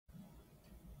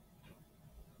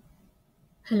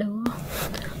Hello.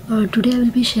 Today I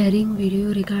will be sharing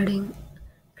video regarding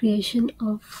creation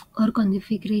of or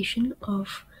configuration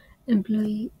of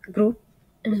employee group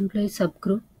and employee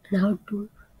subgroup and how to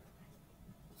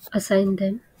assign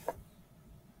them.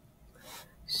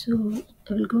 So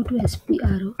I will go to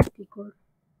SPRO, the code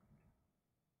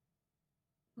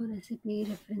for SAP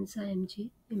reference IMG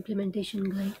implementation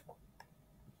guide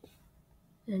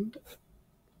and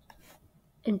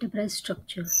enterprise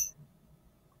structure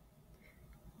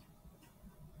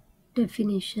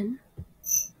definition.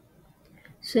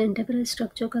 So enterprise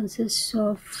structure consists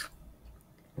of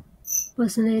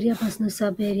person area, person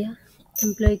sub area,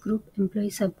 employee group, employee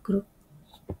subgroup.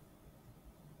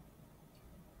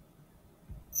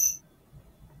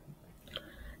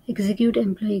 Execute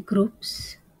employee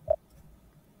groups.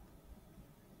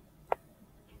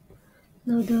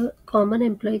 Now the common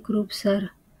employee groups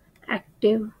are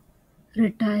active,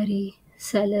 retiree,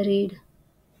 salaried.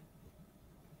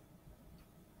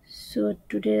 So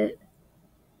today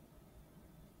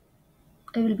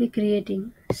I will be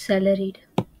creating salaried.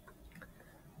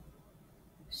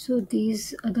 So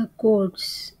these are the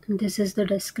codes and this is the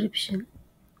description.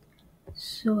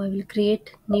 So I will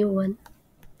create new one,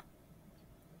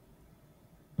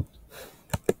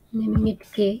 naming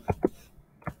it K,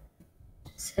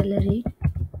 salaried,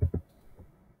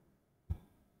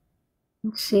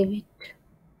 and save it.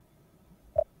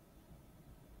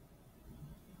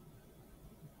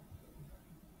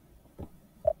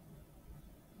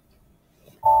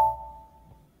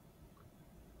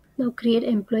 Now create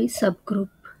employee subgroup.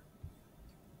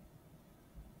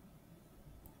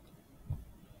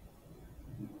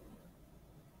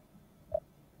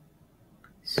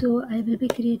 So I will be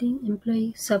creating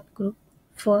employee subgroup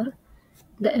for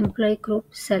the employee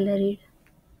group salaried.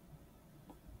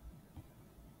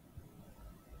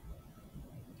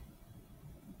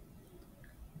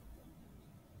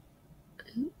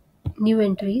 New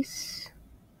entries.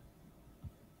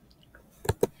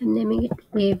 I'm naming it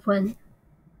A1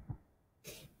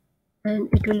 and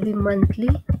it will be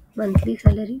monthly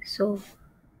salary. So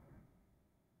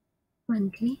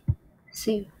monthly,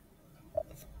 save.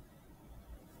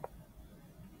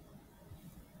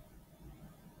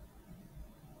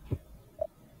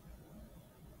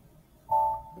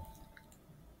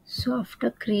 So after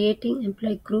creating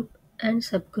employee group and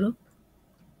subgroup,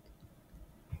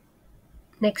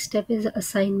 next step is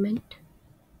assignment.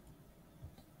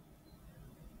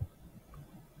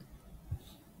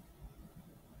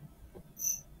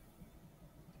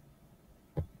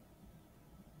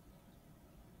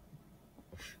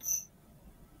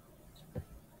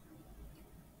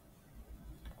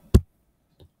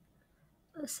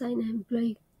 Assign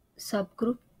employee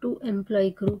subgroup to employee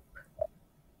group.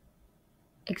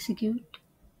 Execute.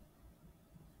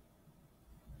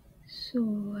 So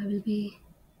I will be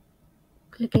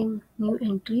clicking new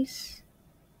entries.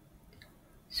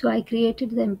 So I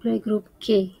created the employee group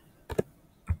K,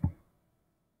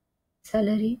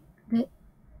 salary,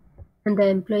 and the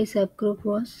employee subgroup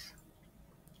was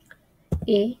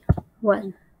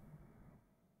A1.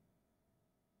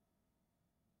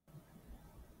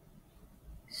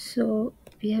 So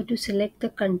we have to select the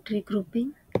country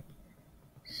grouping.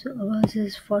 So ours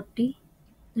is 40,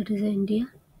 that is India.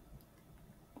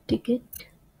 Ticket,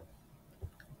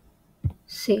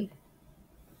 save.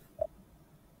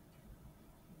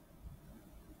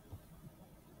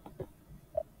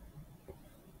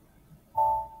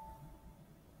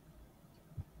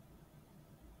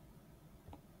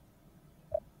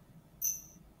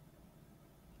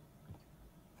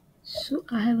 So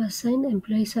I have assigned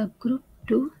employee subgroup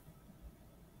to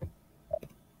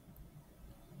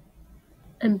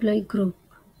employee group.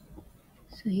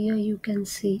 So here you can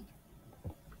see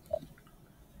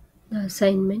the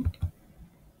assignment.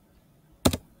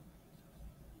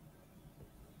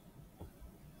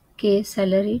 K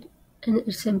salaried and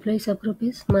its employee subgroup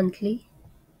is monthly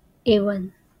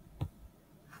A1.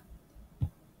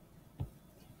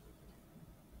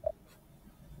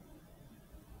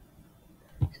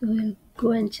 So we'll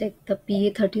go and check the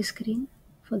PA30 screen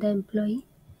for the employee.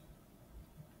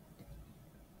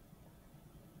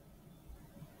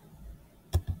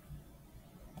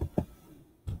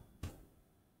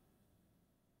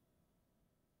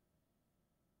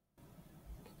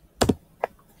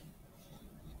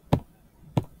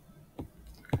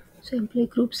 So employee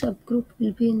group subgroup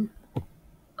will be in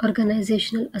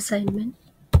organizational assignment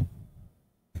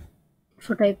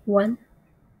for type 1.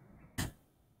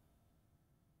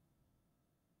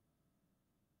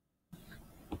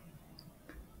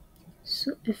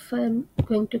 So if I'm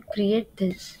going to create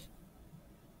this,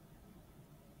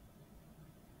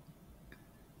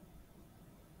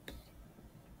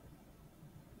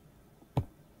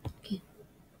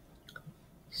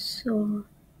 So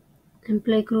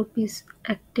employee group is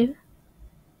active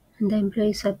and the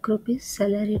employee subgroup is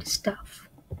salaried staff.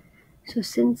 So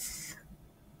since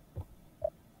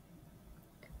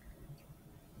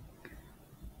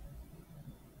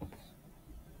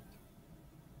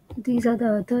these are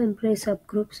the other employee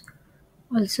subgroups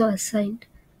also assigned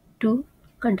to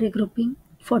country grouping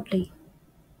 40.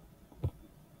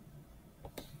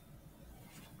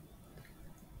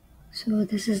 So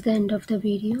this is the end of the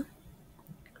video.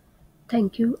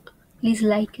 Thank you. Please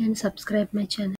like and subscribe my channel.